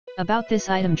About this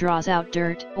item: draws out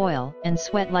dirt, oil, and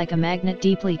sweat like a magnet,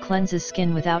 deeply cleanses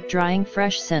skin without drying,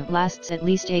 fresh scent, lasts at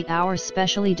least 8 hours,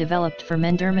 specially developed for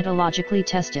men, dermatologically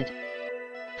tested.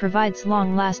 Provides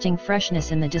long-lasting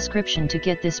freshness. In the description to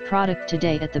get this product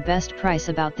today at the best price.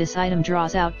 About this item: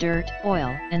 draws out dirt,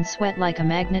 oil, and sweat like a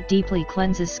magnet, deeply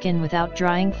cleanses skin without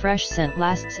drying, fresh scent,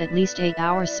 lasts at least 8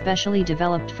 hours, specially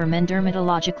developed for men,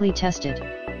 dermatologically tested.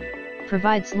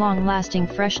 Provides long-lasting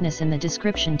freshness. In the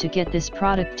description to get this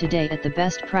product today at the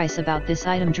best price. About this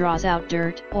item: draws out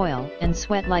dirt, oil, and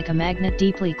sweat like a magnet,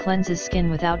 deeply cleanses skin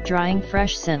without drying,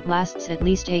 fresh scent, lasts at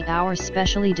least 8 hours,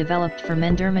 specially developed for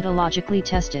men, dermatologically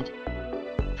tested.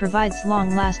 Provides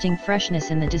long-lasting freshness.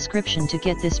 In the description to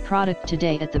get this product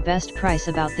today at the best price.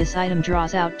 About this item: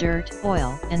 draws out dirt,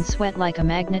 oil, and sweat like a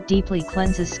magnet, deeply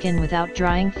cleanses skin without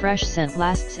drying, fresh scent,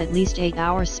 lasts at least 8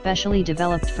 hours, specially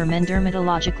developed for men,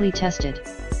 dermatologically tested.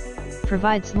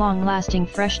 Provides long-lasting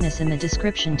freshness. In the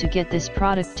description to get this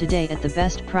product today at the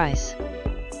best price.